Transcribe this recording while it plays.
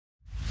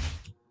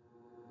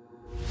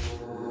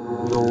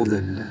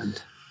Good.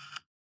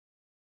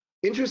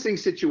 Interesting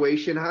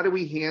situation. How do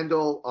we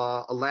handle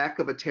a lack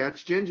of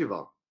attached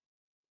gingiva?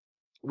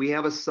 We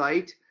have a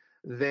site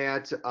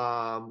that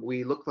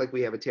we look like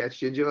we have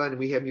attached gingiva and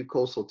we have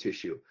mucosal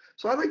tissue.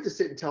 So I like to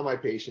sit and tell my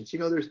patients, you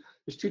know, there's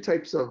two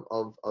types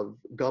of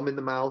gum in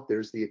the mouth.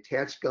 There's the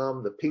attached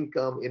gum, the pink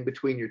gum in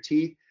between your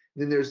teeth.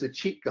 And then there's the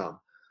cheek gum.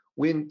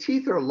 When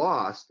teeth are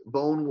lost,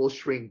 bone will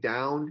shrink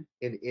down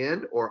and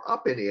in or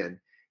up and in.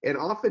 And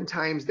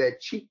oftentimes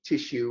that cheek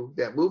tissue,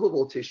 that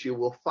movable tissue,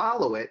 will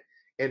follow it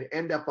and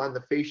end up on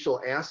the facial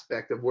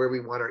aspect of where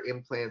we want our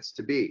implants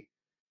to be.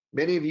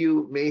 Many of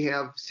you may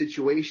have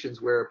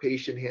situations where a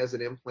patient has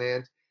an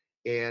implant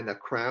and a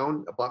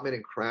crown, abutment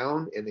and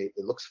crown, and it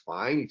looks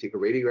fine. You take a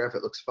radiograph,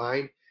 it looks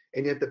fine.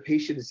 And yet the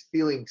patient is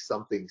feeling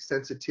something,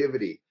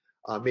 sensitivity,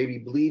 maybe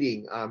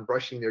bleeding on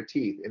brushing their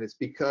teeth. And it's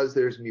because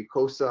there's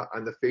mucosa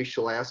on the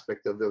facial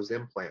aspect of those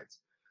implants.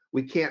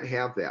 We can't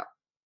have that.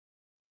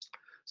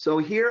 So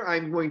here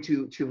I'm going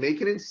to make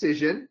an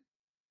incision,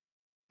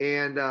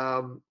 and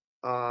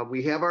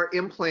we have our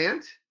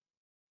implant,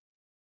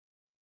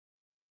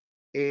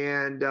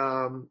 and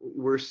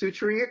we're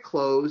suturing it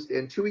closed,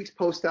 and 2 weeks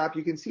post-op,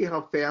 you can see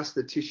how fast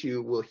the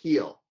tissue will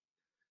heal.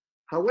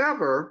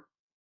 However,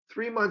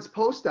 3 months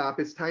post-op,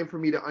 it's time for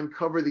me to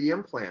uncover the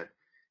implant,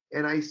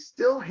 and I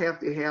still have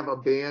to have a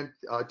band,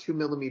 a 2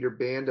 millimeter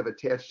band of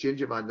attached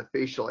gingiva on the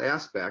facial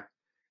aspect,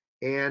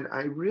 and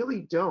I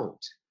really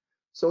don't.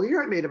 So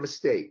here I made a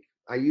mistake.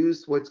 I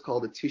used what's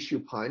called a tissue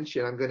punch,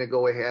 and I'm going to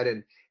go ahead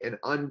and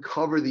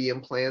uncover the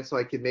implant so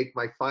I can make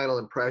my final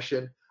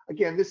impression.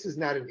 Again, this is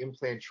not an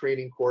implant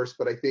training course,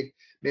 but I think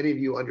many of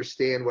you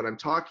understand what I'm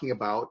talking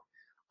about.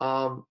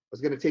 I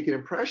was going to take an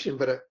impression,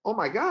 but oh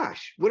my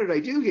gosh, what did I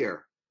do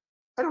here?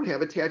 I don't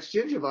have attached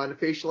gingiva on the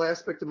facial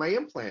aspect of my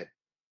implant.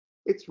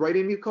 It's right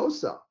in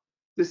mucosa.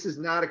 This is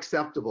not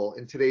acceptable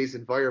in today's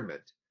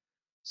environment.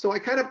 So I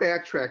kind of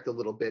backtracked a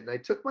little bit, and I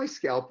took my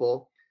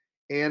scalpel,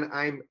 and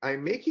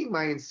I'm making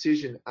my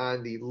incision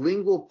on the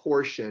lingual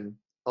portion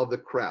of the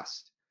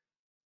crest.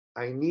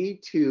 I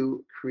need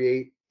to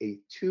create a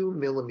 2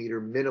 millimeter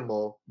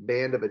minimal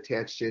band of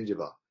attached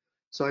gingiva.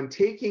 So I'm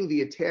taking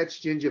the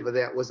attached gingiva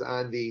that was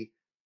on the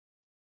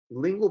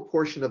lingual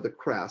portion of the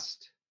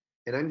crest,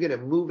 and I'm going to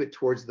move it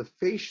towards the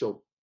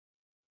facial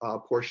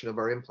portion of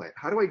our implant.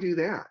 How do I do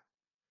that?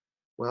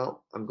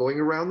 Well, I'm going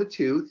around the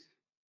tooth,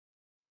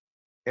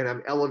 and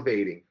I'm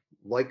elevating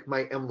like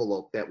my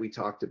envelope that we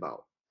talked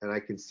about. And I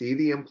can see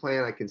the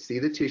implant, I can see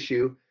the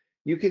tissue.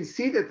 You can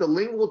see that the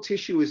lingual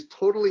tissue is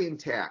totally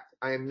intact.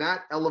 I am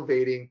not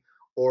elevating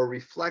or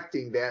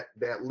reflecting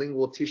that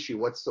lingual tissue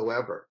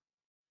whatsoever.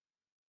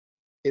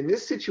 In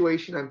this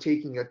situation, I'm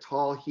taking a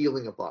tall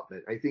healing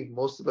abutment. I think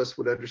most of us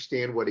would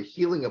understand what a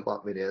healing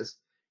abutment is.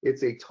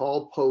 It's a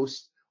tall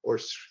post or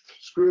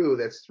screw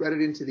that's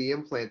threaded into the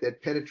implant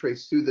that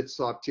penetrates through the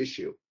soft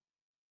tissue.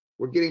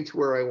 We're getting to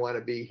where I want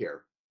to be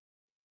here.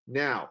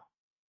 Now,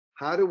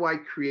 how do I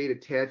create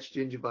attached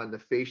gingiva on the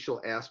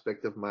facial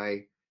aspect of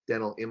my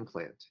dental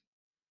implant?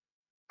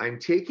 I'm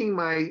taking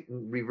my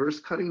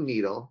reverse cutting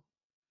needle,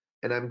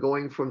 and I'm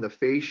going from the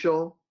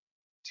facial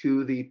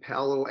to the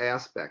palatal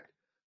aspect,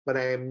 but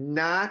I am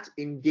not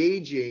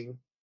engaging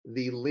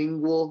the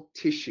lingual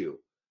tissue.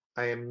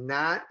 I am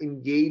not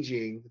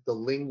engaging the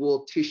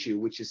lingual tissue,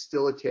 which is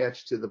still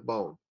attached to the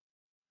bone.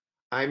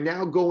 I'm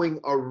now going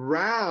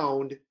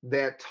around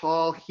that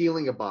tall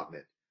healing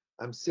abutment.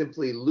 I'm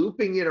simply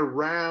looping it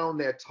around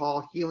that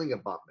tall healing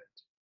abutment.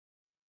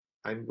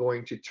 I'm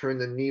going to turn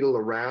the needle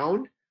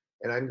around,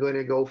 and I'm going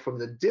to go from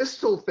the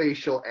distal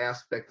facial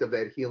aspect of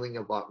that healing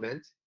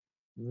abutment,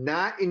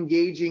 not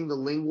engaging the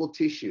lingual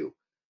tissue,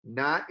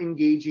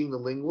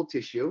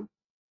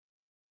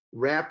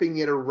 wrapping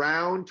it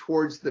around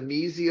towards the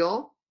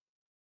mesial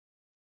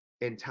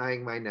and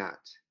tying my knot.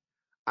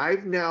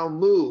 I've now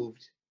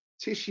moved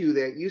tissue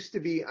that used to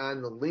be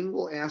on the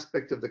lingual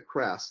aspect of the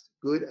crest,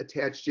 good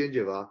attached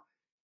gingiva,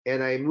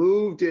 and I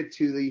moved it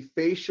to the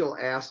facial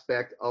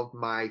aspect of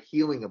my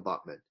healing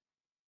abutment.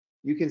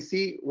 You can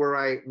see where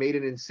I made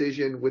an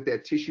incision with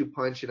that tissue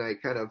punch and I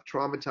kind of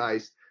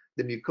traumatized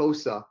the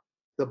mucosa.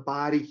 The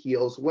body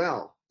heals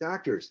well.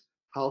 Doctors,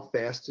 how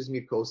fast does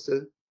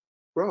mucosa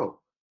grow?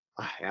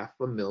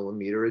 0.5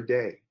 millimeter a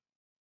day.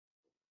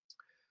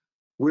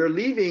 We're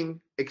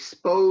leaving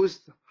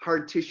exposed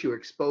hard tissue,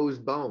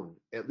 exposed bone,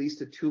 at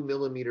least a 2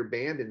 millimeter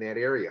band in that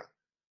area.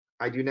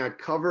 I do not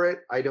cover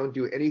it. I don't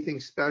do anything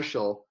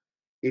special.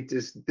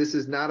 This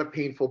is not a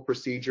painful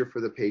procedure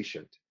for the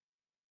patient.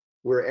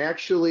 We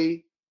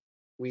actually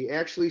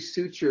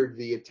sutured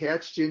the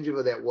attached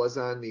gingiva that was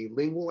on the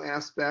lingual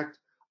aspect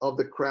of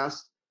the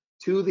crest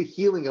to the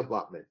healing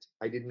abutment.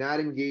 I did not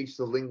engage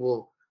the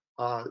lingual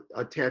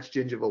attached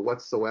gingiva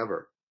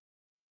whatsoever.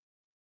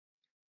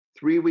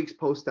 3 weeks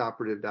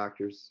post-operative,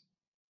 doctors,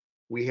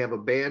 we have a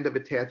band of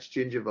attached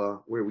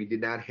gingiva where we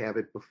did not have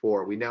it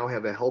before. We now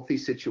have a healthy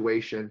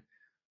situation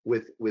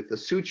with the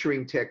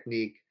suturing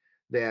technique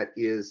that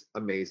is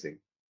amazing.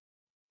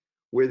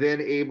 We're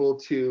then able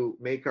to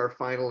make our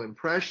final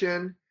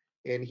impression,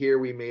 and here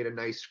we made a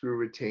nice screw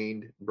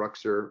retained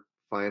Bruxer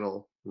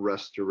final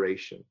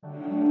restoration.